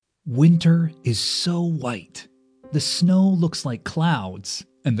Winter is so white. The snow looks like clouds,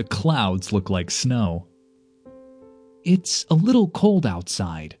 and the clouds look like snow. It's a little cold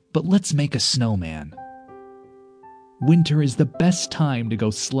outside, but let's make a snowman. Winter is the best time to go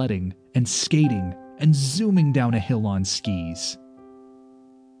sledding and skating and zooming down a hill on skis.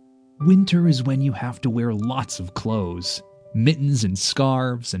 Winter is when you have to wear lots of clothes, mittens and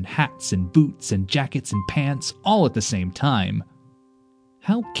scarves and hats and boots and jackets and pants all at the same time.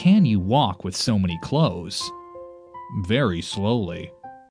 How can you walk with so many clothes? Very slowly.